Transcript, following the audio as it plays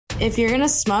if you're gonna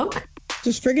smoke,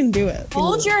 just friggin' do it.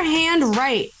 Hold your hand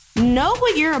right. Know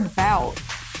what you're about.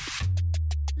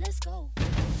 Let's go.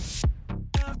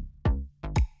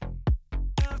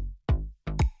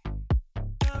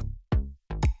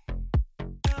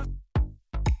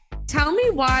 Tell me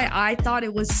why I thought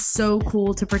it was so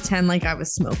cool to pretend like I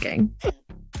was smoking.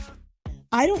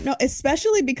 I don't know,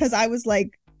 especially because I was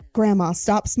like, Grandma,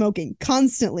 stop smoking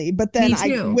constantly. But then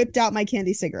I whipped out my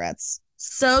candy cigarettes.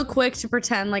 So quick to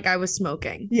pretend like I was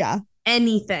smoking. Yeah.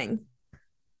 Anything.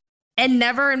 And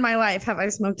never in my life have I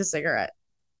smoked a cigarette.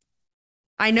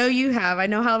 I know you have. I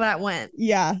know how that went.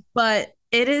 Yeah. But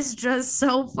it is just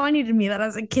so funny to me that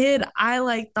as a kid,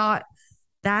 I thought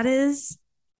that is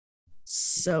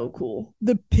so cool.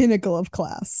 The pinnacle of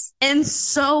class. And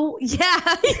so,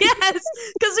 yes,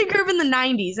 because we grew up in the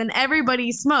 90s and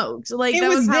everybody smoked. Like, it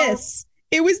was this.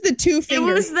 It was the two fingers.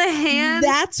 It was the hand.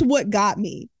 That's what got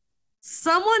me.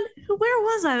 Where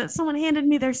was I that someone handed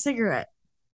me their cigarette?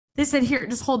 They said, here,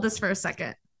 just hold this for a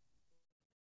second.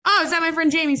 Oh, I was at my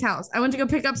friend Jamie's house. I went to go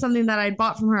pick up something that I'd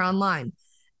bought from her online.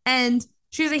 And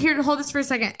she was like, here, hold this for a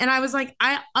second. And I was like,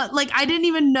 I didn't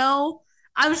even know.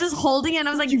 I was just holding it. And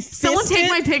I was like, someone take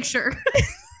my picture.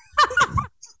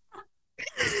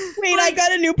 Wait, I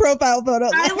got a new profile photo.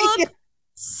 I look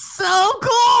so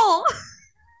cool.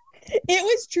 It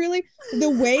was truly the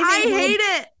way I hate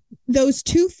it. Those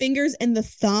two fingers and the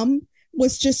thumb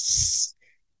was just,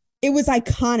 it was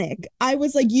iconic. I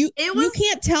was like, you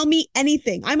can't tell me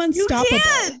anything. I'm unstoppable. You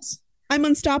can't. I'm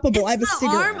unstoppable. I have a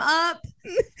cigarette. Arm up,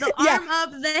 arm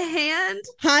up, the hand.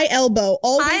 High elbow.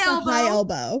 Always high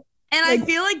elbow. And I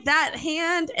feel like that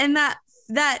hand and that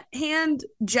hand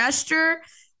gesture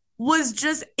was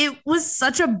just, it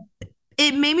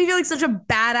made me feel like such a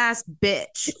badass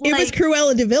bitch. It was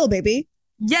Cruella de Vil, baby.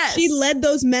 Yes. She led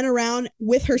those men around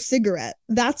with her cigarette.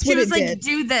 That's what it did. She was like,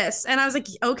 do this. And I was like,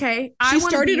 okay. She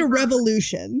started a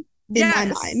revolution in my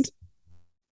mind.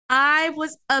 I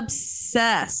was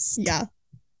obsessed. Yeah.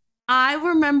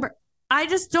 I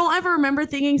just don't ever remember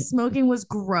thinking smoking was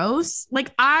gross.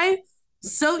 Like, I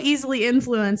so easily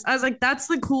influenced. I was like, that's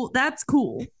cool. Like,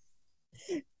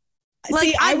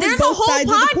 see, there's a whole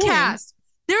podcast.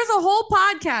 There's a whole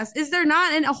podcast. Is there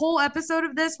not a whole episode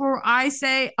of this where I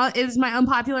say it was my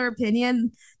unpopular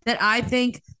opinion that I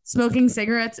think smoking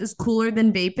cigarettes is cooler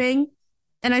than vaping?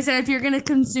 And I said, if you're going to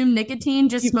consume nicotine,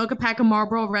 just smoke a pack of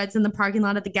Marlboro Reds in the parking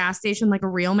lot at the gas station like a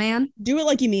real man. Do it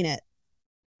like you mean it.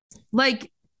 Like,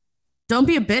 don't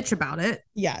be a bitch about it.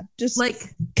 Yeah, just like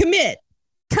commit.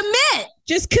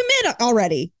 Just commit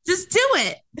already. Just do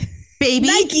it, baby.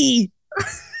 Nike.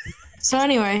 So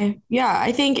anyway, yeah,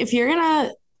 I think if you're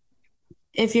gonna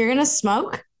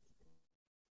smoke,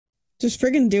 just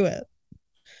friggin' do it.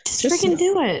 Just friggin'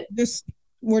 do it.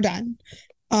 We're done.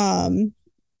 But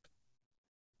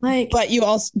you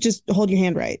also just hold your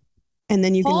hand right, and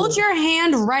then you can hold your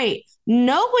hand right.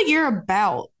 Know what you're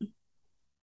about.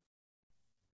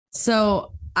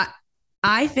 So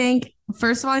I think,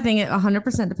 first of all, I think it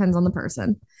 100% depends on the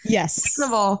person. Yes. Second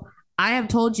of all, I have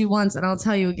told you once, and I'll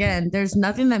tell you again, there's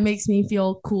nothing that makes me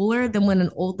feel cooler than when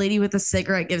an old lady with a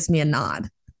cigarette gives me a nod.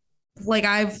 Like,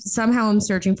 I'm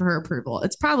searching for her approval.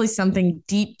 It's probably something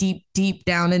deep, deep, deep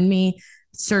down in me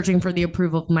searching for the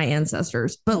approval of my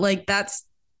ancestors. But like, that's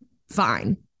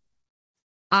fine.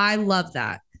 I love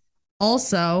that.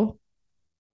 Also,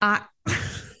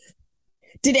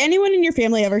 did anyone in your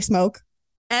family ever smoke?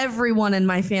 Everyone in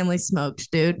my family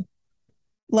smoked, dude.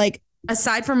 Like,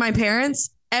 aside from my parents,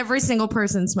 every single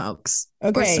person smokes.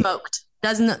 Okay. Or smoked.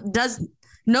 Does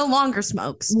no longer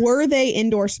smokes. Were they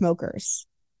indoor smokers?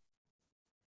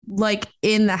 Like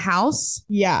in the house?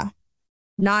 Yeah.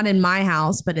 Not in my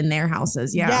house, but in their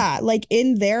houses. Yeah. Yeah, like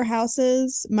in their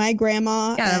houses, my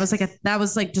grandma. Yeah, that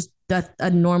was like just a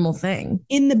normal thing.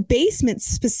 In the basement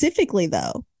specifically,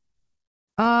 though.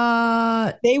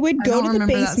 They would go to the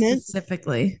basement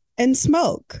specifically and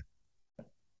smoke.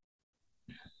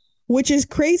 Which is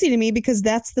crazy to me because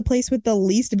that's the place with the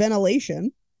least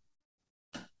ventilation.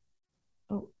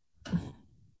 Oh.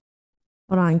 Hold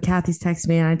on, Kathy's texted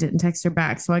me and I didn't text her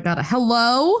back. So I got a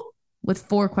hello with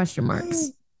 4 question marks.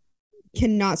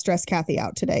 Cannot stress Kathy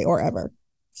out today or ever.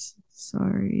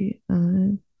 Sorry.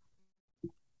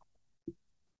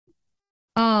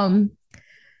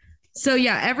 So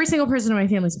yeah, every single person in my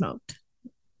family smoked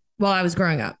while I was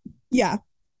growing up. Yeah.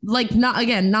 Like, not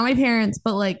my parents,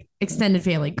 but like extended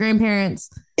family, grandparents.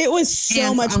 It was so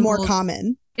aunts, much uncles. more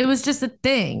common. It was just a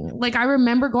thing. Like, I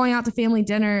remember going out to family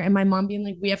dinner and my mom being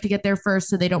like, we have to get there first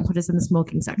so they don't put us in the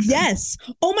smoking section. Yes.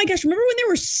 Oh my gosh. Remember when there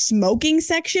were smoking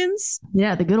sections?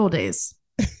 Yeah, the good old days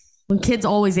when kids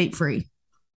always ate free.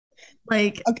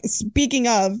 Like, okay, speaking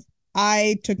of,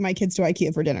 I took my kids to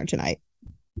IKEA for dinner tonight.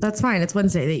 That's fine. It's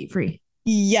Wednesday. They eat free.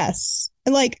 Yes.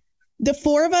 And like the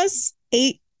four of us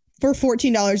ate for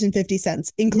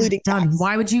 $14.50, including Done. tax.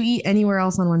 Why would you eat anywhere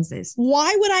else on Wednesdays?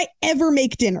 Why would I ever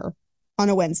make dinner on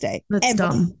a Wednesday? That's ever?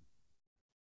 dumb.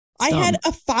 I had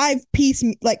a 5-piece,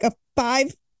 like a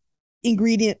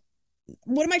 5-ingredient.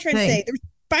 What am I trying to say? There's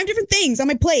 5 different things on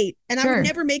my plate, and I would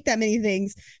never make that many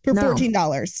things for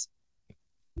 $14.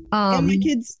 And my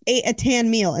kids ate a tan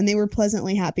meal, and they were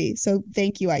pleasantly happy. So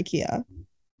thank you, IKEA.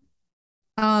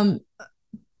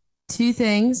 2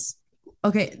 things.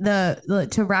 Okay, the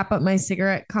to wrap up my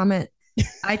cigarette comment,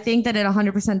 I think that it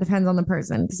 100% depends on the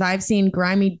person, because I've seen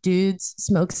grimy dudes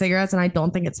smoke cigarettes, and I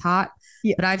don't think it's hot.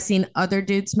 Yeah. But I've seen other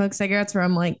dudes smoke cigarettes where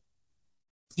I'm like,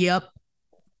 yep,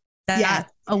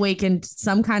 that awakened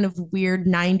some kind of weird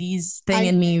 90s thing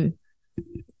in me.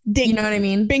 You know what I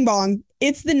mean? Bing bong.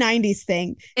 It's the 90s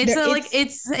thing.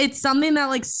 It's something that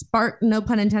like sparked, no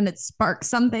pun intended, sparked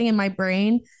something in my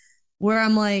brain where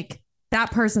I'm like,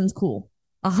 that person's cool.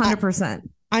 100%.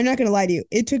 I'm not going to lie to you.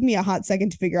 It took me a hot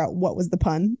second to figure out what was the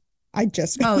pun. It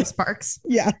sparks.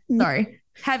 Yeah. Sorry.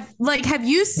 Have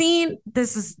you seen,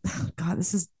 this is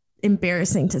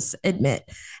embarrassing to admit.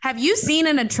 Have you seen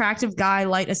an attractive guy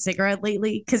light a cigarette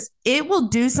lately? Because it will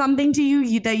do something to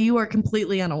you that you are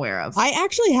completely unaware of. I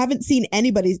actually haven't seen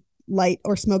anybody light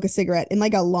or smoke a cigarette in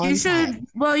like a long time.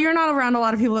 Well, you're not around a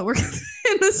lot of people that work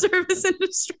in the service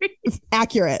industry.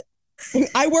 Accurate.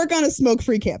 I work on a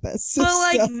smoke-free campus.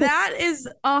 But that is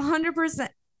 100%.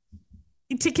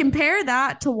 To compare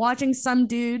that to watching some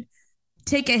dude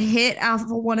take a hit out of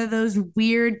one of those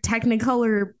weird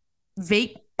Technicolor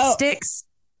vape sticks.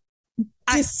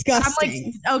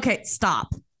 Disgusting. I'm like, okay,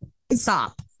 stop.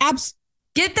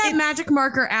 Get that magic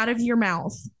marker out of your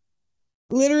mouth.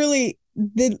 Literally,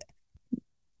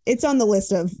 it's on the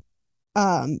list of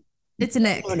it's an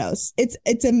ick.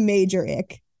 It's a major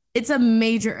ick. It's a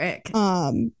major ick.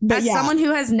 But as someone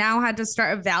who has now had to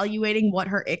start evaluating what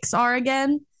her icks are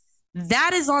again,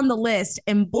 that is on the list.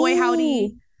 And boy,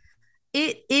 howdy,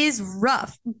 it is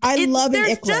rough. I love an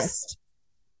ick list.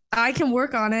 I can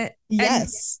work on it.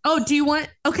 Yes. Do you want?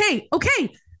 Okay.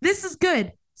 This is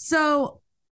good. So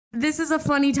this is a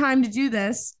funny time to do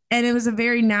this. And it was a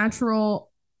very natural.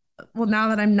 Well, now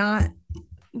that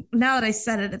I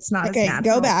said it, it's not as natural. Okay,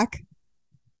 go back.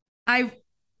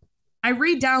 I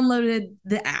re-downloaded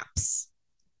the apps.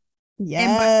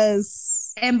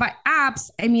 Yes. And by apps,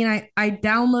 I mean I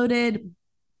downloaded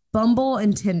Bumble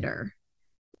and Tinder.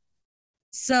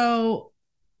 So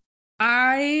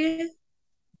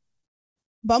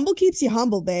Bumble keeps you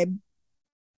humble, babe.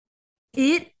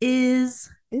 It's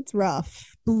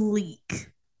rough.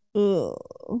 Bleak. Ugh.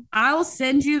 I'll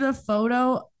send you the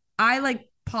photo. I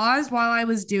paused while I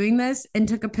was doing this and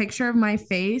took a picture of my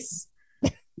face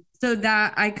so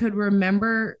that I could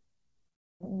remember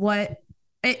what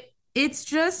it's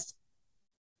just.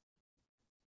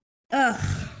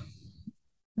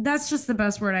 That's just the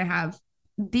best word I have.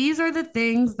 These are the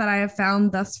things that I have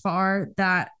found thus far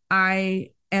that I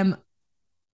am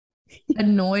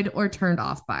annoyed or turned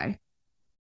off by.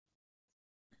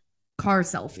 Car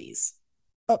selfies.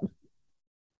 Oh.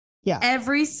 Yeah.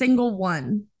 Every single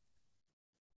one.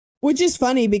 Which is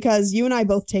funny because you and I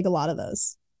both take a lot of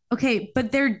those. Okay,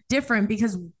 but they're different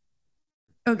because,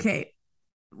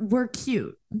 we're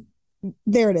cute.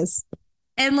 There it is.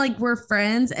 And we're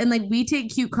friends and we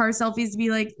take cute car selfies to be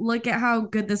like, look at how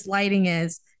good this lighting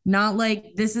is. Not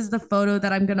this is the photo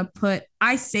that I'm going to put.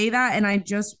 I say that and I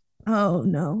just, oh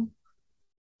no.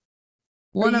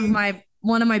 One of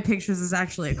my pictures is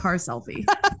actually a car selfie.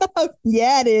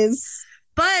 Yeah, it is.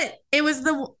 But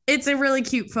it's a really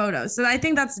cute photo. So I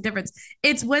think that's the difference.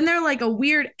 It's when they're a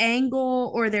weird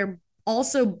angle or they're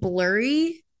also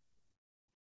blurry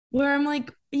where I'm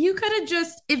like, you could have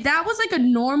just, if that was a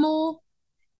normal,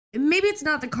 maybe it's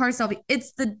not the car selfie.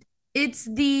 It's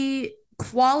the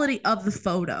quality of the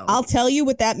photo. I'll tell you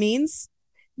what that means.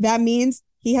 That means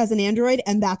he has an Android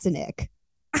and that's an ick.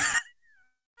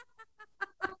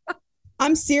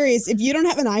 I'm serious. If you don't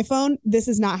have an iPhone, this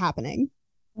is not happening.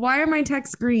 Why are my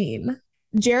texts green?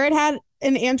 Jared had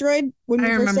an Android when we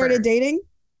first started dating.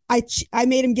 I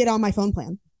made him get on my phone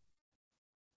plan.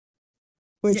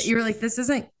 Which you were like, this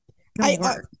isn't gonna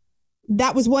work.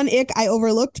 That was one ick I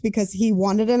overlooked because he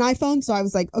wanted an iPhone. So I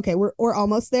was like, okay, we're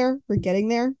almost there. We're getting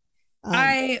there.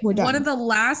 We're done. One of the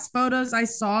last photos I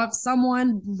saw of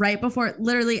someone right before,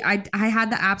 literally, I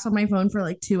had the apps on my phone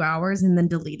for 2 hours and then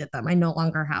deleted them. I no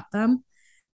longer have them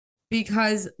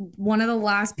because one of the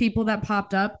last people that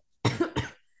popped up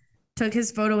took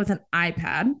his photo with an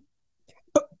iPad.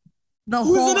 The Was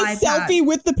whole it a iPad. selfie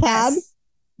with the pad?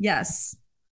 Yes.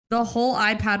 The whole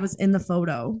iPad was in the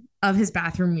photo of his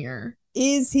bathroom mirror.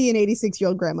 Is he an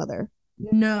 86-year-old grandmother?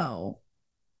 No.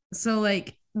 So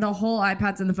like the whole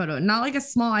iPad's in the photo. Not like a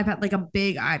small iPad, like a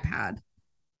big iPad.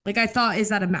 Like I thought, is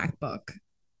that a MacBook?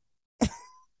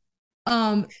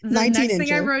 The next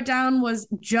thing I wrote down was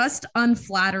just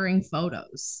unflattering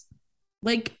photos.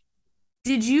 Like,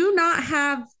 did you not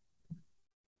have,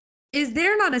 is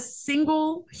there not a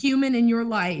single human in your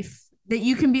life that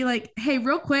you can be like, hey,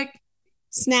 real quick,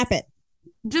 snap it.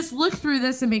 Just look through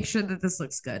this and make sure that this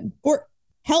looks good. Or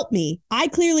help me. I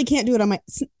clearly can't do it on my,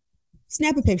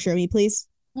 snap a picture of me, please.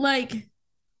 Like,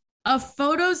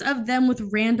 photos of them with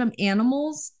random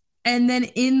animals, and then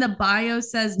in the bio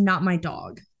says, not my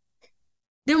dog.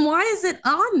 Then why is it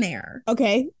on there?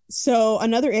 Okay, so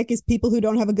another ick is people who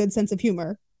don't have a good sense of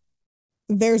humor.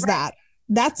 There's that.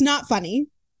 That's not funny.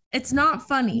 It's not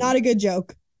funny. Not a good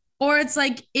joke. Or it's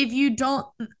like, if you don't,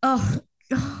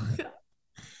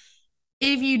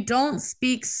 if you don't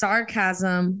speak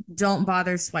sarcasm, don't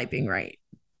bother swiping right.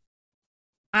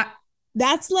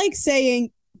 That's like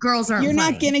saying, girls aren't you're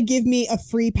funny. Not going to give me a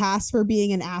free pass for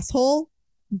being an asshole.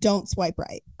 Don't swipe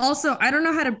right. Also, I don't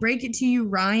know how to break it to you,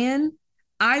 Ryan.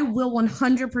 I will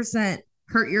 100%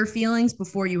 hurt your feelings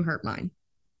before you hurt mine.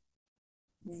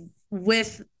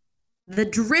 With the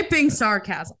dripping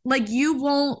sarcasm. Like you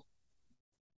won't.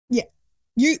 Yeah.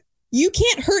 You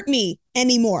can't hurt me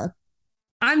anymore.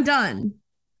 I'm done.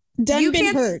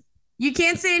 Been hurt. You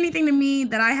can't say anything to me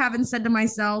that I haven't said to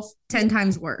myself 10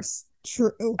 times worse.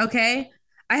 True. Okay?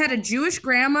 I had a Jewish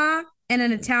grandma and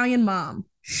an Italian mom.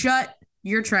 Shut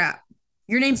your trap.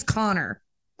 Your name's Connor.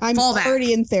 I'm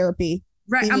already in therapy.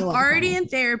 Right. I'm already in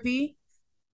therapy.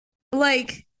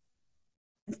 Like,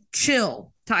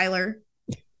 chill, Tyler.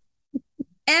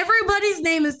 Everybody's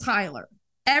name is Tyler.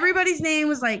 Everybody's name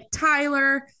was like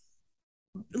Tyler,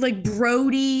 like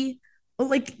Brody.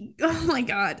 Like, oh my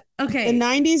God. Okay. The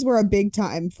 90s were a big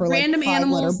time for random like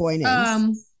animals, boy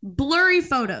names. Blurry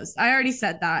photos. I already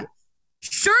said that.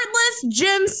 Shirtless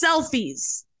gym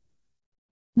selfies.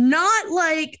 Not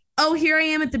like, oh, here I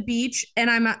am at the beach and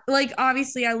I'm like,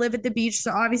 obviously I live at the beach.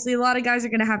 So obviously a lot of guys are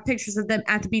going to have pictures of them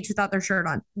at the beach without their shirt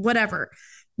on, whatever.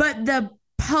 But the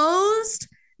posed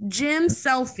gym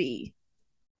selfie.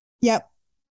 Yep.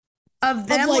 Of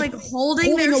them like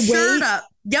holding their shirt up.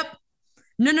 Yep.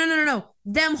 No.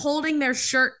 Them holding their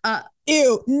shirt up.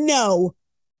 Ew, no.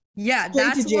 Yeah,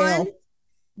 that's one.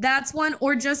 That's one.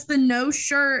 Or just the no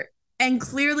shirt and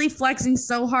clearly flexing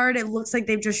so hard it looks like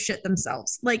they've just shit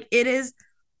themselves. Like it is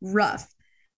rough.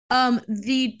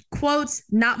 The quotes,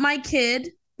 not my kid,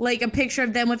 like a picture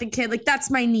of them with a kid, like that's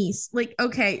my niece. Like,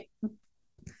 okay.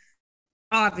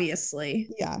 Obviously.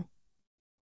 Yeah.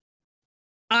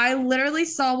 I literally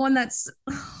saw one that's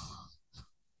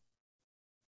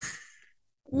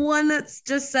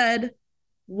just said,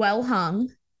 well hung.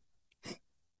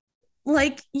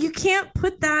 Like, you can't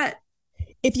put that.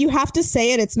 If you have to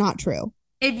say it, it's not true.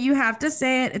 If you have to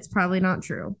say it, it's probably not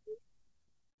true.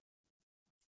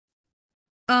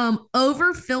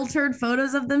 Over filtered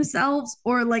photos of themselves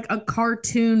or like a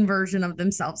cartoon version of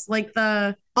themselves. Like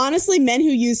honestly, men who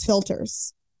use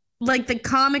filters. Like the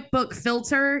comic book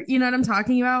filter, you know what I'm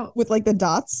talking about? With like the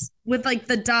dots? With like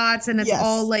the dots and it's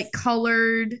all like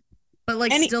colored, but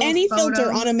like still any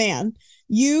filter on a man.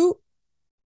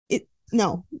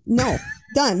 No,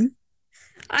 done.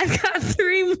 I've got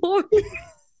 3 more.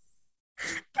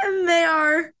 And they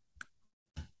are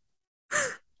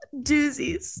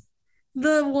doozies.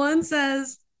 The one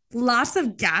says lots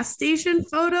of gas station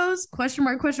photos, question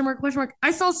mark.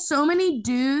 I saw so many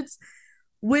dudes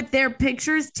with their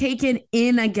pictures taken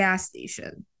in a gas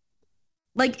station,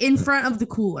 like in front of the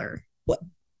cooler. What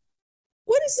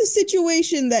is the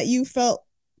situation that you felt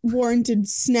warranted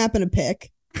snapping a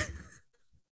pic?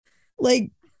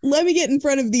 Like, let me get in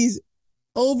front of these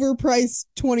overpriced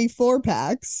 24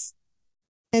 packs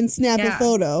and snap a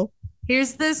photo.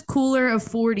 Here's this cooler of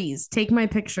 40s. Take my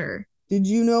picture. Did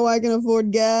you know I can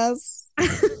afford gas?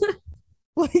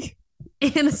 Like,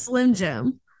 in a Slim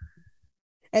Jim.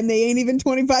 And they ain't even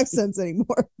 25 cents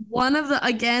anymore. One of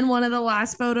the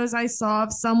last photos I saw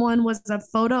of someone was a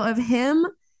photo of him.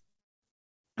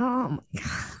 Oh my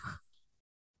God.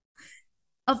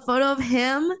 A photo of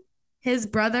him, his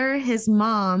brother, his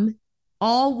mom,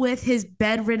 all with his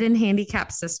bedridden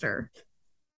handicapped sister.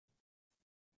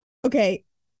 Okay.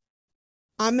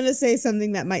 I'm going to say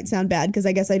something that might sound bad because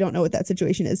I guess I don't know what that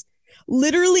situation is.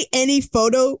 Literally any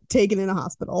photo taken in a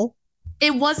hospital.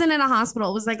 It wasn't in a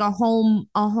hospital. It was like a home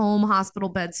hospital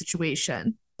bed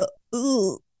situation.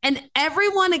 And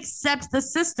everyone except the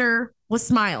sister was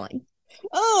smiling.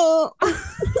 Oh,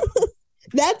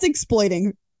 that's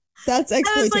exploiting. That's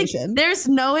exploitation. Like, there's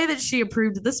no way that she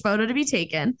approved this photo to be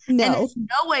taken. No. And there's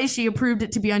no way she approved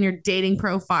it to be on your dating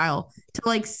profile to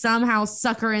like somehow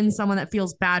sucker in someone that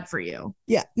feels bad for you.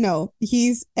 Yeah, no,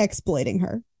 he's exploiting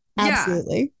her.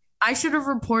 Absolutely. Yeah, I should have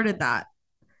reported that.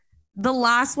 The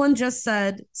last one just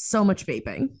said so much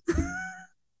vaping.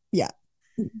 Yeah.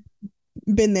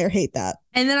 Been there, hate that.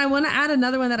 And then I want to add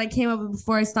another one that I came up with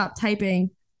before I stopped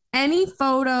typing. Any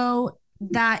photo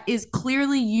that is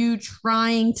clearly you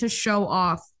trying to show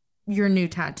off your new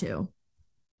tattoo.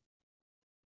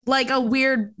 Like a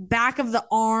weird back of the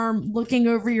arm looking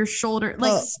over your shoulder.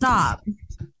 Like, stop.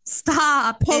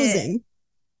 Stop. Posing.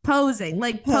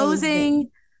 Like,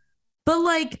 posing. But,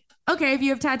 like, okay, if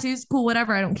you have tattoos, cool,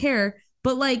 whatever. I don't care.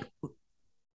 But, like,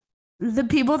 the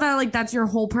people that, like, that's your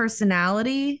whole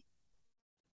personality.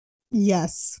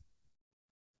 Yes.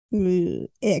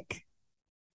 Ick.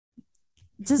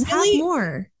 Just really, have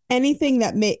more. Anything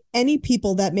that any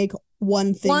people that make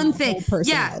one thing.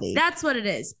 Personality. Yeah, that's what it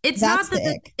is. It's not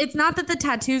that the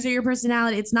tattoos are your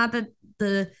personality. It's not that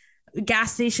the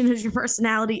gas station is your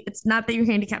personality. It's not that your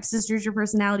handicapped sister is your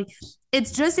personality.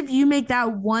 It's just if you make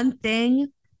that one thing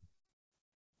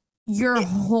your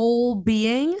whole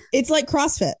being. It's like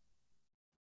CrossFit.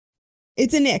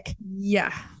 It's an ick.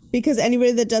 Yeah. Because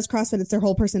anybody that does CrossFit, it's their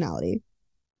whole personality.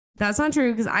 That's not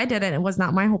true because I did it. It was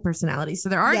not my whole personality. So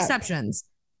there are exceptions.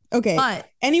 Okay. But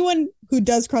anyone who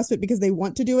does CrossFit because they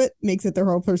want to do it makes it their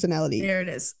whole personality. There it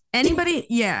is. Anybody?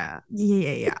 Yeah.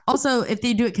 Also, if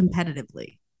they do it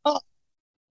competitively. Oh,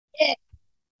 yeah.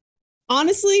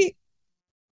 Honestly,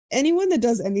 anyone that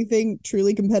does anything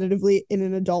truly competitively in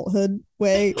an adulthood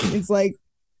way is like,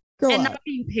 girl, and not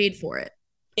being paid for it.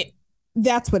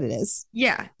 That's what it is.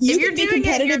 Yeah. You can be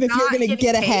competitive if you're going to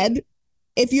get ahead.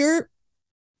 If you're,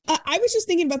 I was just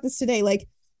thinking about this today, like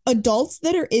adults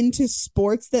that are into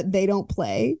sports that they don't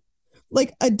play,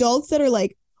 like adults that are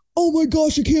like, oh my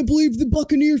gosh, I can't believe the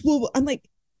Buccaneers. Blah, blah. I'm like,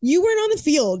 you weren't on the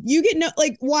field. You get no,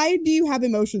 like, why do you have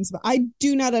emotions? I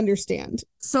do not understand.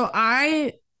 So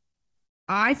I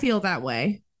feel that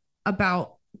way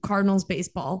about Cardinals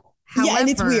baseball. However, and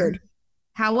it's weird.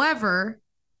 However,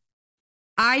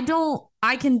 I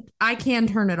can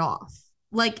turn it off.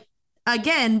 Like,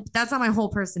 again, that's not my whole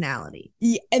personality.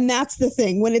 Yeah, and that's the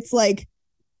thing when it's like,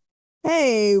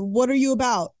 hey, what are you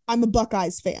about? I'm a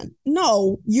Buckeyes fan.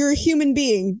 No, you're a human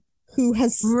being who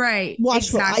has watched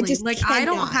exactly. I just like cannot. I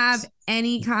don't have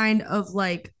any kind of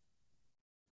like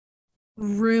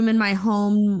room in my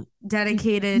home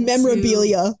dedicated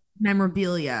memorabilia.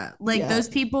 Like those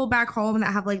people back home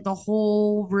that have like the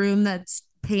whole room that's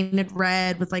painted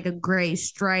red with like a gray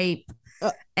stripe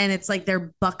and it's like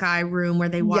their Buckeye room where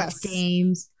they watch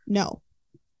games. No.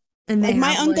 And like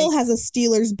my uncle has a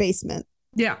Steelers basement.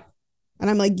 Yeah. And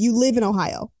I'm like, you live in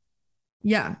Ohio.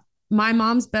 Yeah. My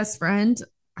mom's best friend,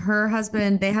 her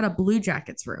husband, they had a Blue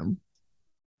Jackets room.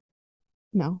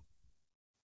 No.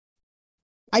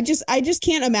 I just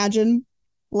can't imagine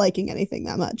liking anything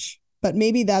that much. But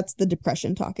maybe that's the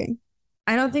depression talking.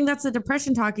 I don't think that's the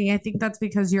depression talking. I think that's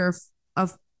because you're a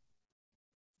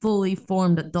fully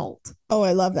formed adult. Oh,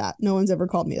 I love that. No one's ever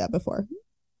called me that before.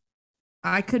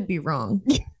 I could be wrong.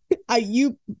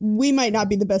 We might not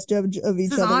be the best judge of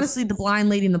each other. Honestly, the blind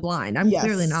leading the blind. I'm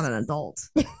clearly not an adult.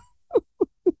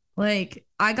 Like,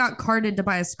 I got carded to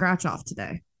buy a scratch off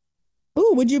today.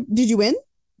 Oh, did you win?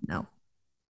 No.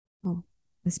 Oh,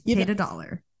 I paid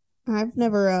 $1. I've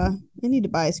never I need to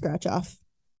buy a scratch off.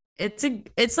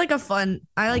 It's like a fun,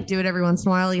 I like do it every once in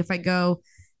a while. Like if I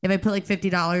put like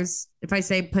 $50, if I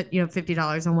say put,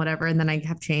 $50 on whatever, and then I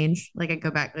have change, like I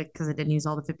go back, like, cause I didn't use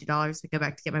all the $50, I go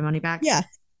back to get my money back. Yeah.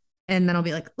 And then I'll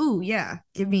be like, ooh, yeah,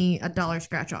 give me $1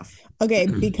 scratch off. Okay.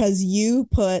 Because you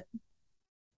put,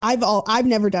 I've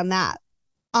never done that.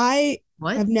 I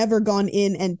have never gone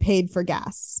in and paid for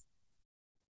gas.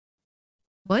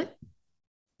 What?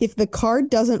 If the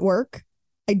card doesn't work,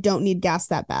 I don't need gas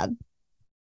that bad.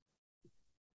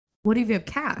 What if you have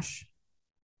cash?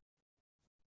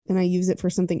 Then I use it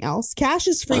for something else. Cash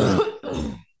is free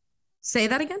money. Say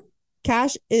that again?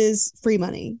 Cash is free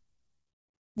money.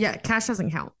 Yeah, cash doesn't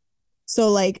count.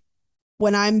 So like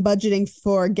when I'm budgeting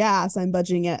for gas, I'm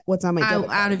budgeting it what's on my debit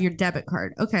card. Out of your debit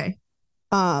card. Okay.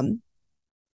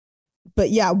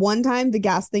 But yeah, one time the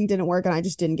gas thing didn't work and I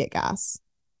just didn't get gas.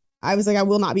 I was like, I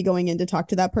will not be going in to talk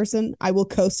to that person. I will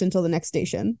coast until the next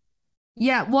station.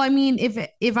 Yeah, well, I mean,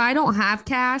 if I don't have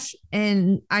cash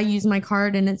and I use my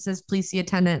card and it says please see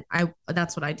attendant,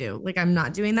 that's what I do. Like, I'm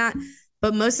not doing that.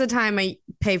 But most of the time I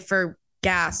pay for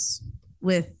gas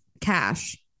with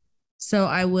cash. So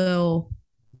I will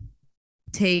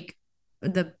take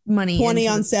the money 20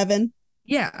 on 7.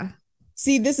 Yeah.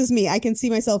 See, this is me. I can see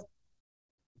myself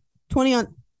 20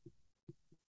 on.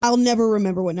 I'll never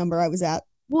remember what number I was at.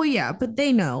 Well, yeah, but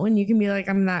they know, and you can be like,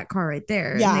 I'm in that car right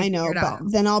there. Yeah, I know, but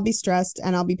then I'll be stressed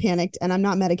and I'll be panicked, and I'm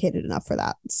not medicated enough for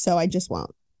that. So I just won't.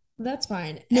 That's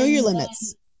fine. Know your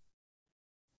limits.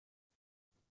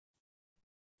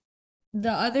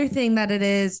 The other thing that it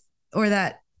is, or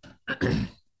that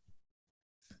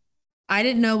I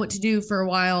didn't know what to do for a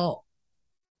while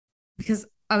because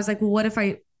I was like, well, what if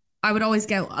I would always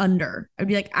go under. I'd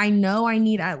be like, I know I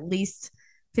need at least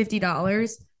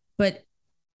 $50, but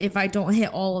if I don't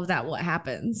hit all of that, what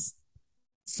happens?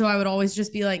 So I would always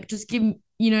just be like, just give me,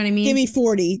 you know what I mean? Give me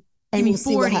 40. Give me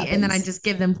 40, and then I just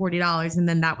give them $40, and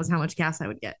then that was how much gas I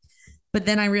would get. But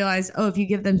then I realized, oh, if you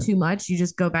give them too much, you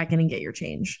just go back in and get your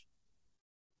change.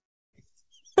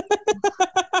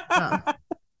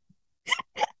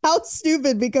 How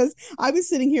stupid, because I was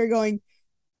sitting here going,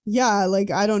 yeah,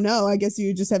 like, I don't know. I guess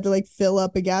you just have to like fill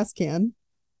up a gas can.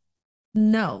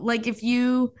 No, like if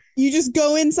you just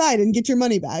go inside and get your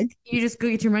money back. You just go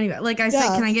get your money back. Like I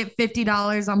said, can I get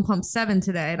 $50 on pump 7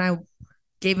 today? And I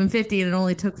gave him 50 and it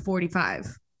only took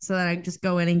 45. So then I just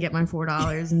go in and get my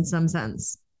 $4 in some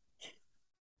sense.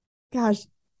 Gosh,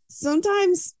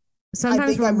 sometimes I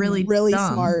think we're I'm really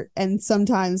dumb. smart, and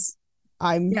sometimes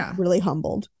I'm really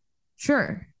humbled.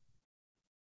 Sure.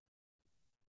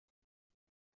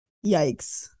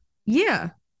 Yikes. Yeah.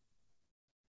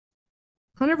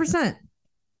 100%.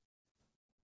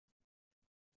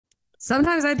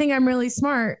 Sometimes I think I'm really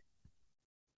smart,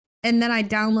 and then I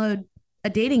download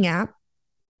a dating app,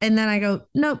 and then I go,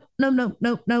 nope, nope, nope,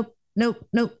 nope, nope, nope,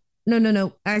 nope, no, no,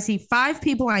 no. I see 5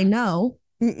 people I know.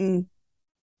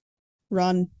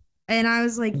 Run. And I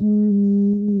was like,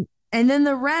 and then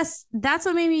the rest, that's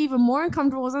what made me even more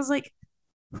uncomfortable, was I was like,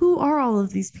 who are all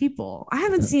of these people? I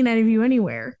haven't seen any of you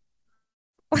anywhere.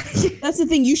 That's the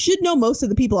thing. You should know most of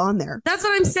the people on there. That's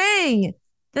what I'm saying.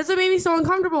 That's what made me so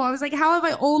uncomfortable. I was like, how have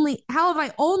I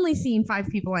only seen 5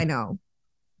 people I know?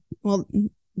 Well,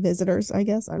 visitors, I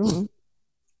guess. I don't know.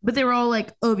 But they were all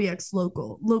like OBX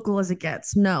local as it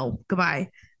gets. No,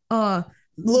 goodbye.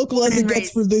 Local as it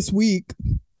gets for this week.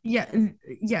 Yeah.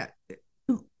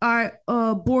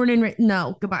 Born and raised.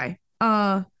 No, goodbye.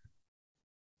 I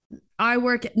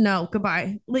work at, no,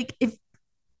 goodbye. Like, if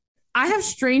I have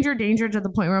stranger danger to the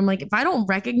point where I'm like, if I don't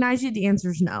recognize you, the answer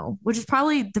is no, which is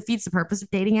probably defeats the purpose of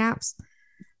dating apps.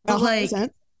 But 100%.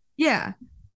 like, yeah,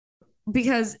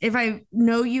 because if I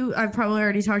know you, I've probably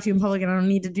already talked to you in public and I don't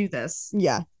need to do this.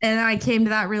 Yeah. And I came to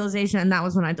that realization, and that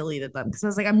was when I deleted them, because I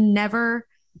was like, I'm never.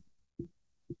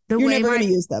 You're never going to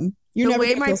use them. The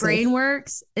way my brain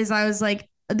works is I was like,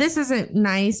 this isn't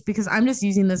nice because I'm just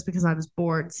using this because I was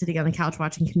bored sitting on the couch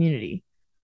watching Community.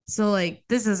 So like,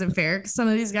 this isn't fair, because some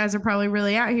of these guys are probably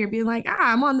really out here being like,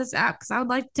 I'm on this app because I would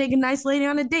like to take a nice lady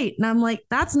on a date. And I'm like,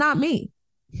 that's not me.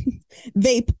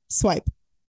 Vape swipe.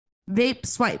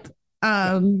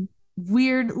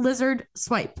 Weird lizard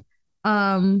swipe.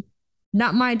 Not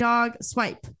my dog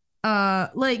swipe.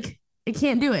 Like, I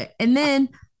can't do it. And then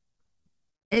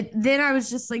I was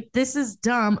just like, this is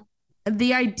dumb.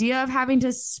 The idea of having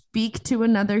to speak to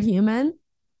another human,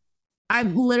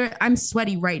 I'm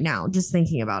sweaty right now just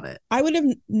thinking about it. I would have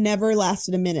never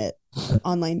lasted a minute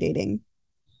online dating.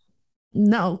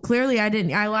 No, clearly I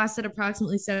didn't. I lasted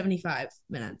approximately 75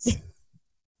 minutes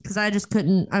because I just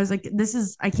couldn't. I was like,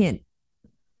 I can't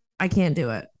do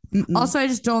it. Mm-mm. Also, I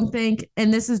just don't think,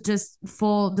 and this is just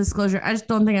full disclosure, I just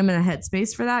don't think I'm in a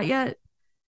headspace for that yet.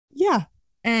 Yeah.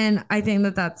 And I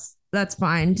think that's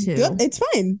fine too. Good. It's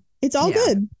fine. It's all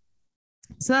good.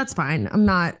 So that's fine. I'm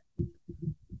not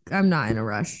in a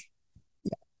rush.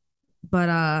 Yeah.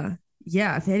 But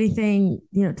yeah, if anything,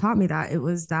 taught me that, it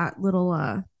was that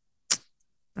little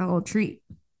treat.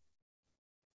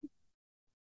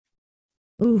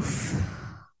 Oof.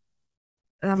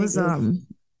 That was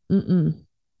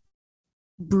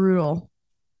brutal.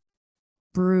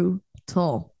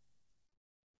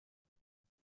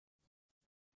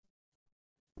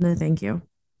 No, thank you.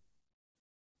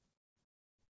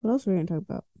 What else are we going to talk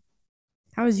about?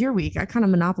 How was your week? I kind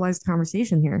of monopolized the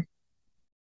conversation here.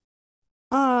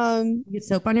 You get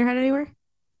soap on your head anywhere?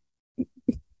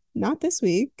 Not this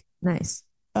week. Nice.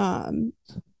 I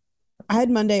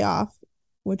had Monday off,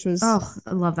 which was... Oh,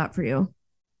 I love that for you.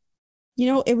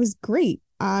 It was great.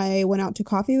 I went out to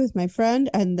coffee with my friend,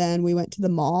 and then we went to the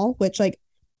mall, which, like,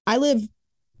 I live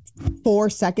 4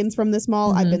 seconds from this mall.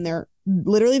 Mm-hmm. I've been there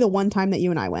literally the one time that you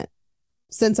and I went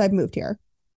since I've moved here.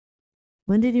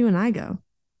 When did you and I go?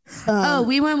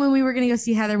 We went when we were going to go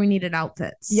see Heather. We needed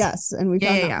outfits. Yes, and we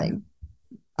found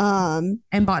nothing.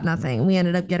 And bought nothing. We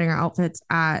ended up getting our outfits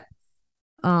at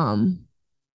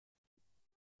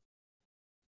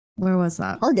Where was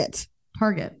that? Target.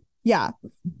 Target. Yeah.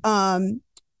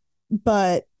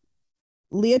 But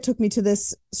Leah took me to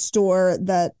this store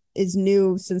that is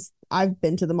new since I've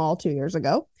been to the mall 2 years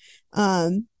ago.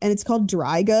 And it's called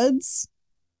Dry Goods.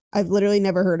 I've literally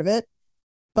never heard of it,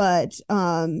 but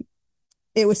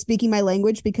it was speaking my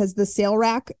language because the sale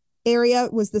rack area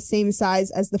was the same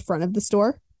size as the front of the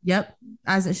store. Yep,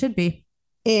 as it should be.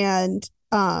 And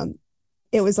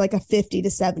it was like a 50 to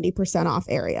 70% off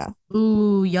area.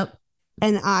 Ooh, yep.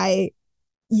 And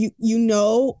you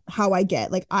know how I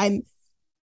get. Like I'm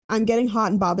getting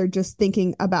hot and bothered just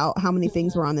thinking about how many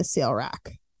things were on the sale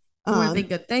rack. Were they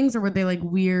good things or were they like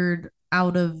weird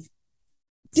out of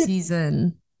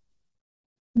season?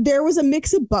 There was a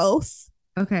mix of both.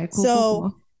 Okay, cool. So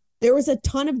cool. there was a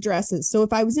ton of dresses. So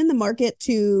if I was in the market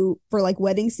for like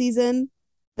wedding season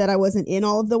that I wasn't in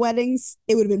all of the weddings,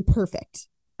 it would have been perfect.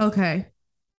 Okay.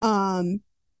 But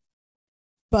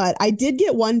I did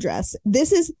get one dress.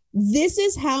 This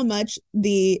is how much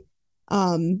the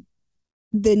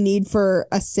need for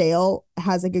a sale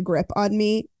has like a grip on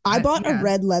me. I bought a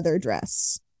red leather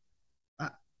dress.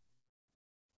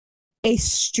 A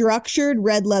structured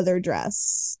red leather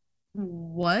dress.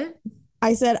 What?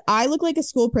 I said, I look like a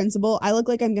school principal. I look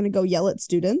like I'm going to go yell at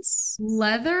students.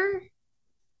 Leather?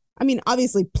 I mean,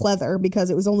 obviously pleather because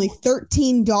it was only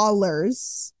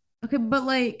 $13. Okay, but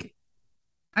like,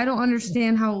 I don't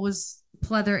understand how it was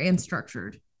pleather and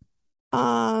structured.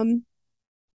 I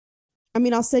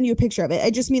mean, I'll send you a picture of it.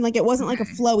 I just mean like it wasn't like a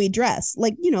flowy dress.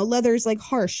 Like, you know, leather's like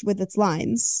harsh with its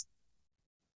lines.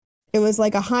 It was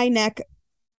like a high neck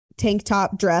tank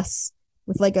top dress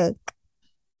with like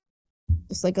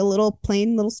just like a little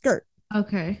plain little skirt.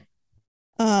 Okay.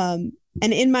 And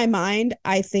in my mind,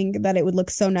 I think that it would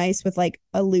look so nice with like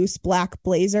a loose black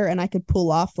blazer and I could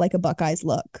pull off like a Buckeyes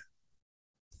look.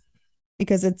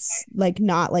 Because it's like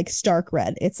not like stark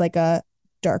red. It's like a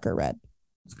darker red.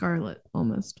 Scarlet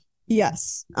almost.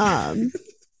 Yes.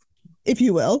 If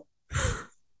you will.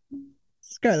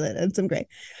 Scarlet and some gray.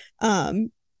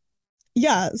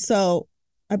 Yeah, so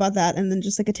I bought that and then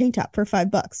just like a tank top for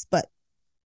 $5. But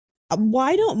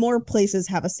why don't more places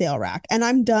have a sale rack? And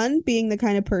I'm done being the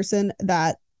kind of person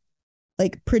that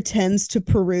like pretends to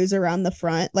peruse around the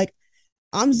front. Like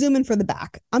I'm zooming for the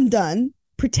back. I'm done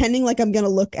pretending like I'm gonna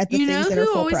look at the things that are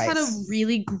full price. You know who always had a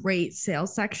really great sale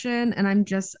section, and you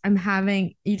just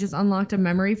unlocked a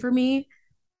memory for me.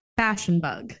 Fashion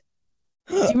Bug.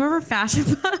 Do you remember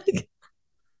Fashion Bug?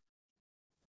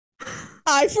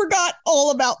 I forgot all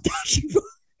about Fashion Bug.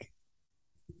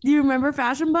 Do you remember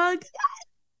Fashion Bug?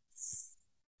 Yes.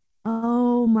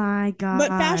 Oh my God. But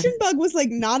Fashion Bug was like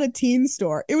not a teen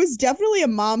store. It was definitely a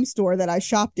mom store that I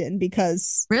shopped in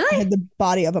because I had the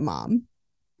body of a mom.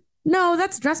 No,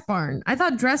 that's Dress Barn. I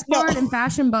thought Dress Barn and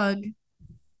Fashion Bug.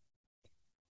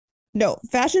 No,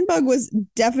 Fashion Bug was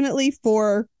definitely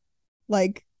for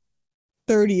like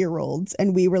 30-year-olds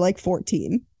and we were like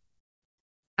 14.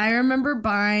 I remember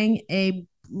buying a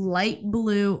light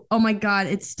blue. Oh my God,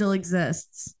 it still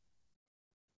exists.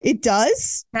 It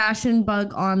does? Fashion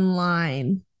Bug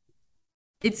online.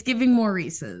 It's giving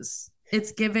Maurice's.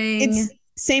 It's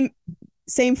same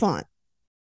font.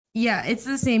 Yeah, it's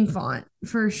the same font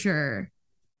for sure.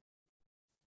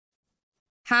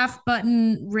 Half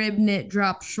button, rib knit,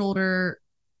 drop shoulder,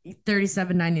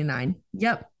 $37.99.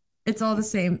 Yep, it's all the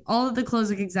same. All of the clothes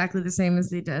look exactly the same as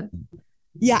they did.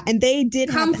 Yeah, and they did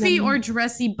comfy or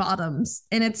dressy bottoms,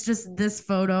 and it's just this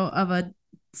photo of a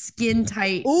skin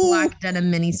tight black denim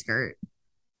mini skirt.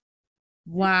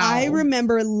 Wow, I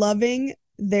remember loving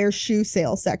their shoe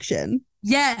sale section.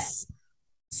 Yes,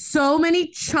 so many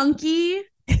chunky.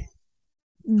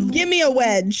 Give me a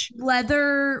wedge.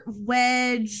 Leather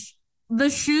wedge. The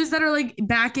shoes that are like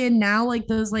back in now, like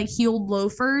those like heeled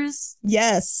loafers.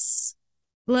 Yes.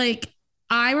 Like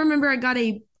I remember I got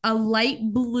a light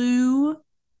blue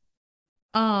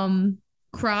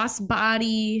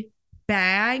crossbody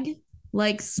bag,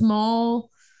 like small,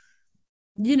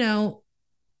 you know,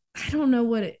 I don't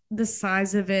know the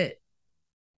size of it.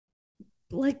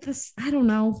 Like this, I don't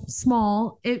know,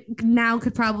 small. It now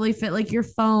could probably fit like your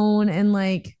phone and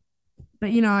like,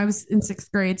 but you know, I was in 6th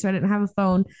grade, so I didn't have a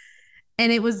phone.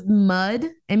 And it was Mudd,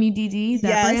 MUDD,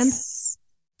 that brand.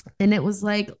 And it was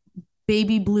like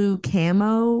baby blue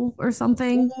camo or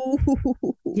something.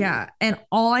 Ooh. Yeah. And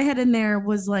all I had in there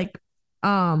was like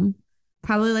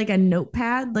probably like a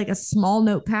notepad, like a small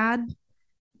notepad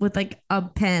with like a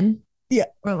pen. Yeah.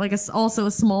 Or like also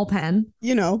a small pen.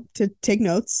 You know, to take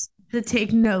notes.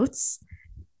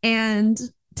 And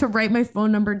to write my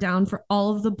phone number down for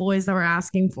all of the boys that were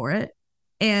asking for it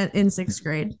and in 6th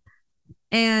grade.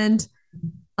 And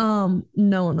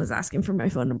No one was asking for my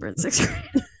phone number in sixth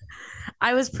grade.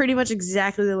 I was pretty much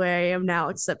exactly the way I am now,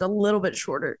 except a little bit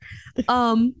shorter.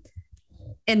 And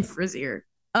frizzier.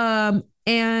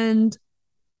 And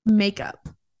makeup.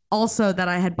 Also that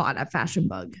I had bought at Fashion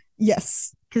Bug.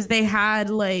 Yes. Because they had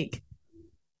like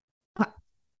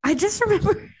I just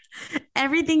remember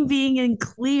everything being in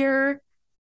clear,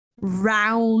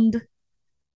 round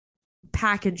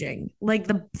packaging. Like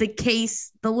the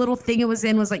case, the little thing it was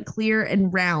in was like clear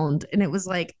and round. And it was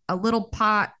like a little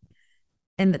pot,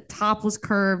 and the top was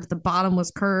curved, the bottom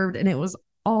was curved, and it was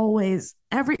always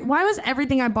why was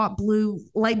everything I bought blue,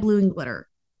 light blue and glitter?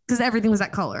 Because everything was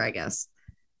that color, I guess,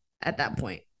 at that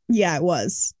point. Yeah, it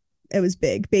was. It was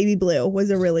big. Baby blue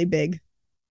was a really big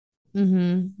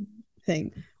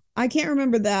thing. I can't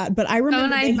remember that, but I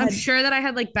remember. I'm sure that I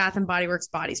had like Bath and Body Works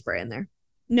body spray in there.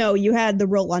 No, you had the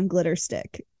roll-on glitter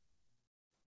stick.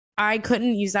 I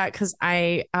couldn't use that because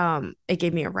it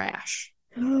gave me a rash.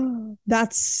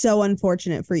 That's so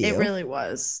unfortunate for you. It really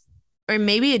was. Or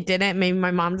maybe it didn't. Maybe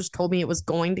my mom just told me it was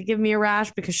going to give me a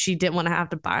rash because she didn't want to have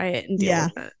to buy it and deal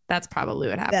with it. That's probably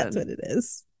what happened. That's what it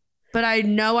is. But I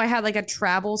know I had like a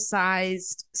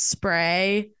travel-sized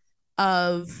spray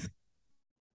of...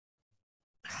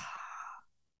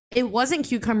 It wasn't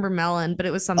cucumber melon, but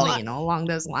it was something, along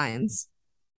those lines.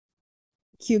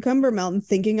 Cucumber melon,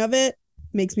 thinking of it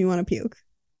makes me want to puke.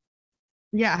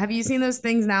 Yeah. Have you seen those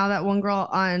things now? That one girl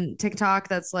on TikTok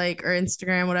that's like, or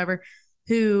Instagram, whatever,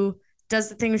 who does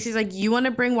the thing where she's like, you want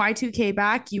to bring Y2K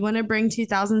back? You want to bring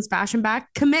 2000s fashion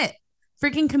back? Commit.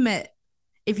 Freaking commit.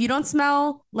 If you don't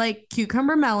smell like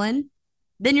cucumber melon,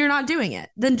 then you're not doing it.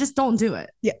 Then just don't do it.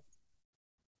 Yeah.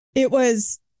 It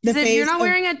was... If you're not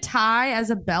wearing a tie as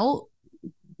a belt.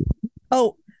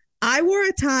 Oh, I wore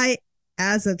a tie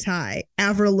as a tie,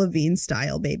 Avril Lavigne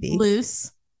style, baby.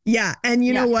 Loose. Yeah. And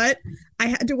you know what? I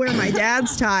had to wear my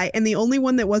dad's tie, and the only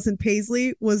one that wasn't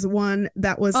paisley was one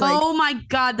that was like, oh my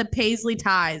God, the paisley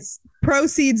ties.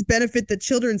 Proceeds benefit the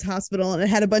children's hospital, and it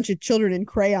had a bunch of children in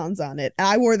crayons on it.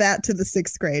 I wore that to the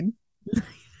 6th grade.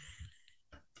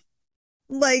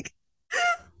 Like,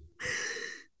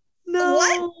 no.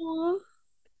 What?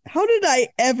 How did I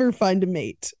ever find a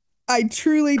mate? I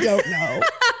truly don't know.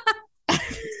 I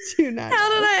do not How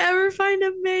know. did I ever find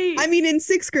a mate? I mean, in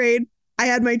 6th grade, I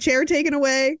had my chair taken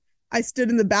away. I stood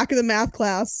in the back of the math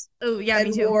class. Oh, yeah, and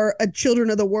me too. wore a Children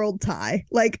of the World tie.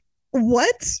 Like,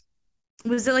 what?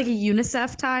 Was it like a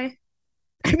UNICEF tie?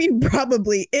 I mean,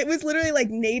 probably. It was literally like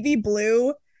navy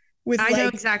blue with I know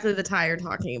exactly the tie you're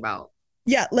talking about.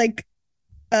 Yeah, like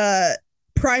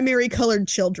primary colored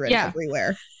children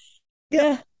everywhere.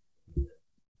 Yeah.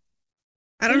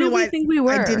 I don't know why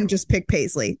I didn't just pick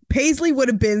paisley. Paisley would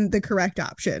have been the correct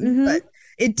option, but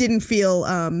it didn't feel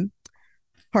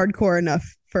hardcore enough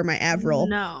for my Avril.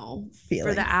 No,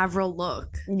 feeling. For the Avril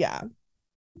look. Yeah.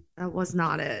 That was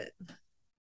not it.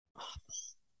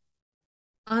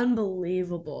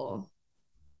 Unbelievable.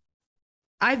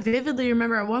 I vividly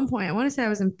remember at one point, I want to say I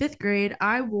was in 5th grade,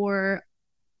 I wore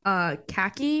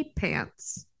khaki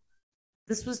pants.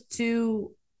 This was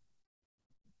to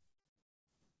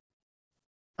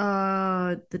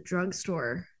the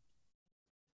drugstore.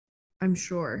 I'm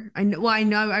sure. I know. Well,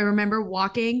 I remember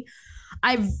walking.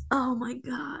 Oh my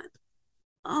God.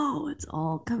 Oh, it's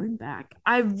all coming back.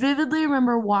 I vividly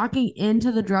remember walking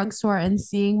into the drugstore and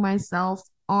seeing myself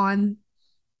on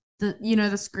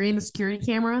the screen, the security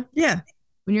camera. Yeah.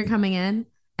 When you're coming in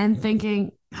and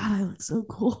thinking, God, I look so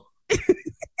cool.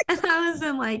 And I was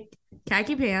in like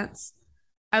khaki pants.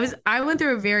 I went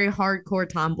through a very hardcore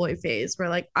tomboy phase where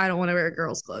like I don't want to wear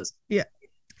girls' clothes. Yeah.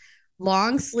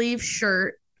 Long sleeve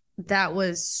shirt that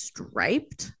was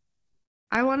striped,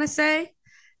 I want to say.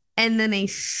 And then a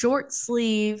short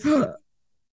sleeve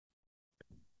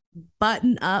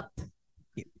button up.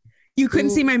 You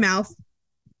couldn't see my mouth.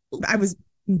 I was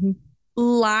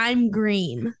lime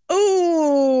green.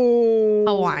 Oh,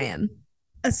 Hawaiian.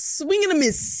 A swing and a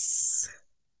miss.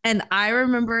 And I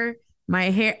remember my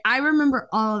hair. I remember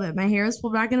all of it. My hair was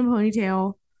pulled back in a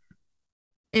ponytail.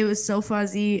 It was so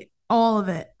fuzzy. All of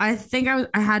it. I think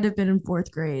I had to have been in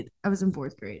 4th grade. I was in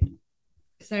 4th grade.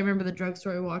 Because I remember the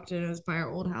drugstore we walked in. It was by our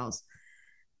old house.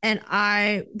 And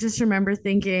I just remember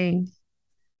thinking,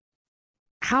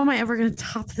 how am I ever going to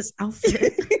top this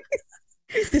outfit?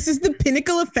 This is the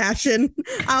pinnacle of fashion.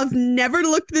 I've never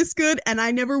looked this good, and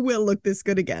I never will look this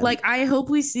good again. Like, I hope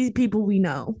we see people we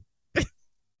know.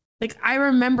 Like, I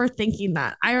remember thinking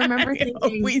that. I remember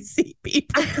thinking we see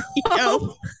people we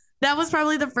know. That was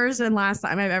probably the first and last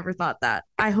time I've ever thought that.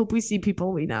 I hope we see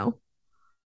people we know.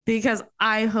 Because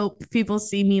I hope people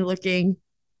see me looking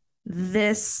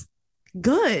this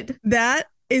good. That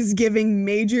is giving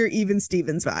major Even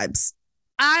Stevens vibes.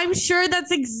 I'm sure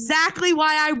that's exactly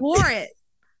why I wore it.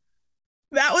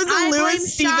 That was a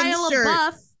Lewis Stevens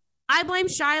shirt. I blame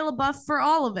Shia LaBeouf for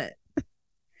all of it.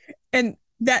 And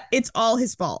that it's all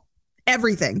his fault.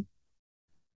 Everything.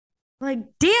 Like,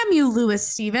 damn you, Lewis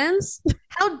Stevens.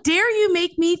 How dare you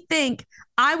make me think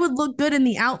I would look good in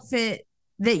the outfit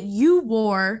that you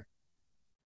wore?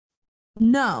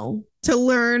 No. To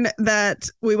learn that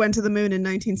we went to the moon in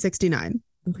 1969.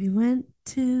 We went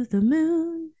to the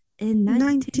moon in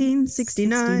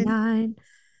 1969.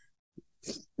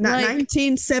 Not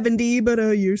 1970, but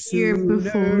a year sooner.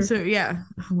 Before. So, yeah.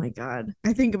 Oh, my God.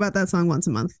 I think about that song once a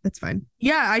month. That's fine.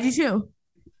 Yeah, I do too.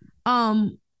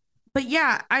 But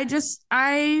yeah, I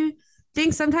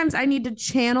think sometimes I need to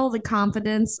channel the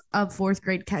confidence of fourth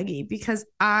grade Keggy because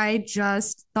I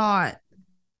just thought,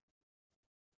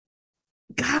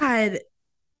 God, it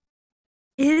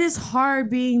is hard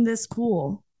being this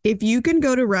cool. If you can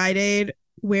go to Rite Aid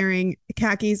wearing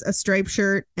khakis, a striped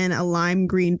shirt, and a lime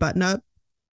green button-up,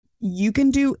 you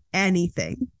can do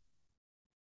anything.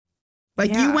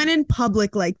 Like, you went in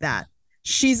public like that.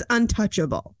 She's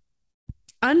untouchable.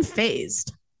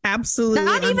 Unfazed. Absolutely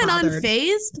not even unbothered.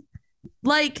 Unfazed.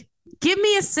 Like, give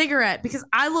me a cigarette because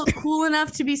I look cool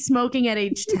enough to be smoking at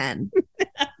age 10.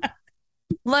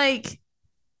 Like,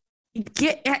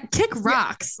 kick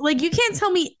rocks. Yeah. Like, you can't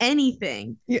tell me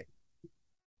anything. Yeah.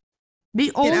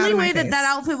 The only way that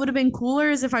outfit would have been cooler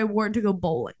is if I wore it to go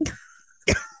bowling.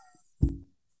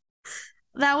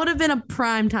 That would have been a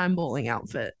primetime bowling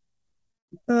outfit.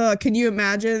 Can you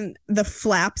imagine the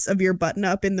flaps of your button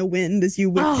up in the wind as you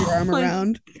whip your arm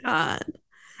around? God.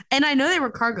 And I know they were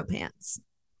cargo pants.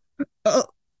 Oh.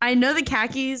 I know the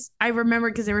khakis. I remember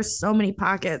because there were so many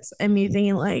pockets and me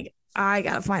thinking like, I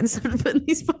gotta find something to put in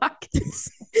these pockets.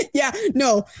 Yeah,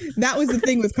 no, that was the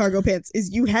thing with cargo pants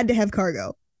is you had to have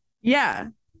cargo. Yeah,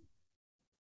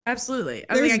 absolutely.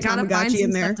 I was like, I gotta find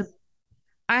some stuff to.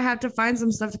 I have to find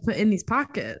some stuff to put in these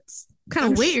pockets. What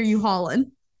kind of weight are you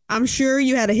hauling? I'm sure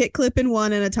you had a hit clip in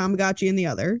one and a Tamagotchi in the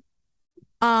other.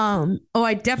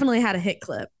 I definitely had a hit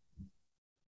clip.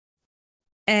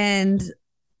 And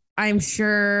I'm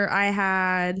sure I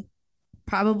had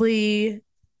probably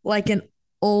like an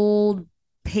old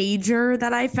pager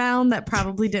that I found that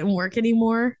probably didn't work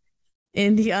anymore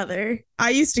in the other.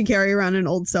 I used to carry around an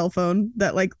old cell phone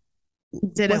that like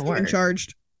didn't work.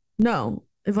 Charged. No,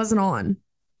 it wasn't on.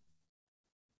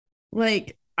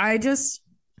 Like, it's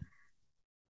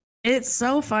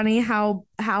so funny how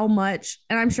much,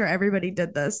 and I'm sure everybody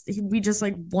did this. We just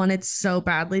like wanted so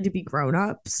badly to be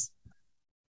grown-ups.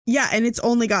 Yeah, and it's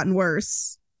only gotten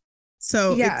worse.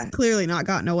 So it's clearly not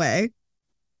gotten away.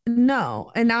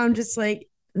 No, and now I'm just like,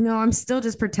 no, I'm still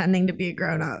just pretending to be a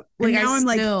grown-up. Like, and now I'm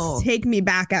like, take me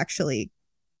back, actually.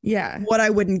 Yeah. What I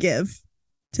wouldn't give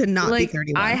to not be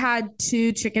 31. I had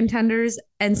 2 chicken tenders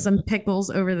and some pickles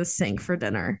over the sink for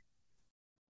dinner.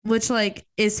 Which like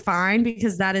is fine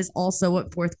because that is also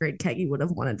what fourth grade Keggy would have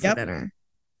wanted for dinner.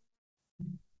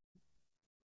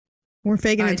 We're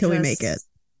faking it till we make it.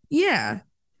 Yeah.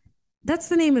 That's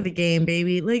the name of the game,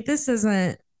 baby. Like, this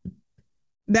isn't.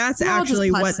 That's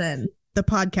actually what the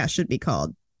podcast should be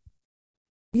called.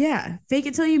 Yeah. Fake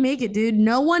it till you make it, dude.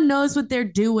 No one knows what they're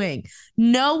doing.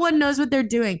 No one knows what they're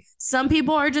doing. Some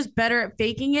people are just better at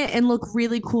faking it and look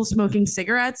really cool smoking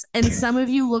cigarettes. And some of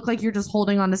you look like you're just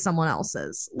holding on to someone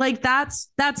else's. Like, that's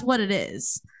what it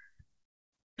is.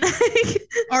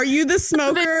 Are you the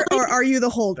smoker or are you the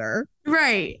holder?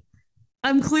 Right.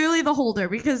 I'm clearly the holder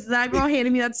because that girl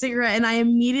handed me that cigarette and I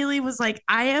immediately was like,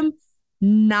 I am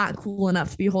not cool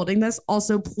enough to be holding this.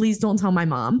 Also, please don't tell my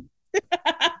mom.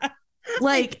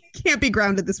 Like, can't be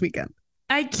grounded this weekend.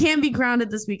 I can't be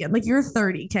grounded this weekend. Like, you're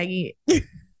 30, Keggy.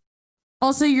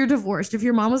 Also, you're divorced. If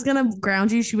your mom was gonna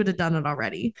ground you, she would have done it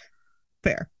already.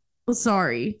 Fair. Well,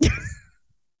 sorry.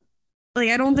 Like,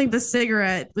 I don't think the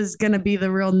cigarette was gonna be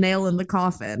the real nail in the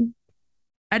coffin.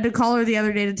 I had to call her the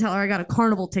other day to tell her I got a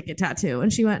carnival ticket tattoo,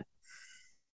 and she went,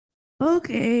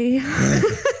 okay.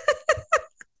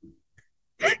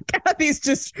 Kathy's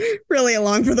just really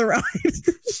along for the ride.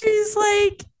 She's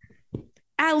like,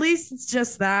 at least it's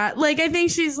just that. Like, I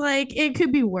think she's like, it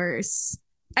could be worse.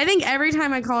 I think every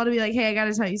time I call her to be like, hey, I got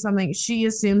to tell you something, she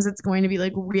assumes it's going to be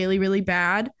like really, really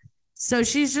bad. So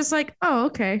she's just like, oh,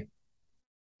 okay.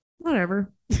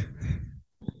 Whatever.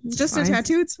 It's just fine. A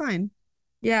tattoo. It's fine.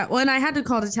 Yeah. Well, and I had to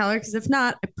call to tell her because if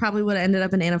not, I probably would have ended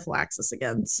up in anaphylaxis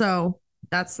again. So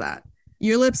that's that.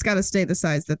 Your lips got to stay the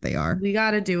size that they are. We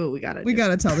got to do what we got to do. We got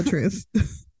to tell the truth.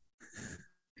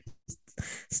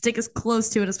 Stick as close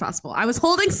to it as possible. I was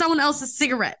holding someone else's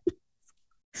cigarette.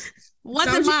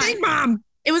 Wasn't mine. Think, Mom?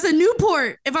 It was a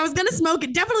Newport. If I was going to smoke,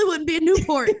 it definitely wouldn't be a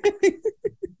Newport.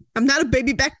 I'm not a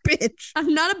baby back bitch.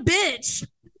 I'm not a bitch.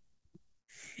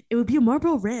 It would be a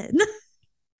Marlboro Red.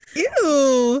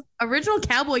 Ew. Original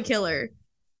Cowboy Killer.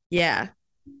 Yeah.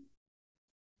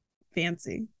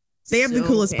 Fancy. They have the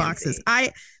coolest boxes.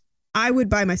 I would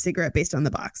buy my cigarette based on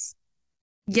the box.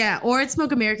 Yeah, or I'd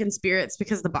smoke American Spirits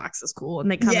because the box is cool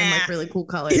and they come in like really cool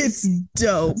colors. It's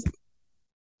dope.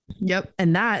 Yep.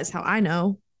 And that is how I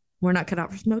know we're not cut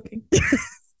out for smoking.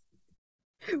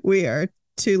 We are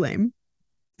too lame.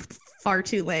 Far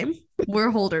too lame. We're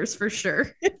holders for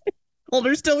sure.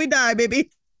 Holders till we die,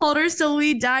 baby. Holders till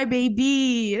we die,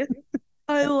 baby.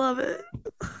 I love it.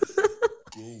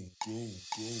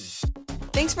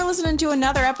 Thanks for listening to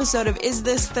another episode of Is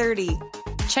This 30?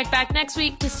 Check back next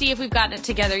week to see if we've gotten it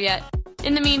together yet.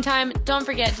 In the meantime, don't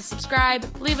forget to subscribe,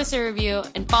 leave us a review,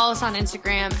 and follow us on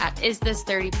Instagram at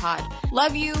IsThis30pod.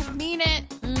 Love you. Mean it.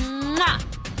 Mwah!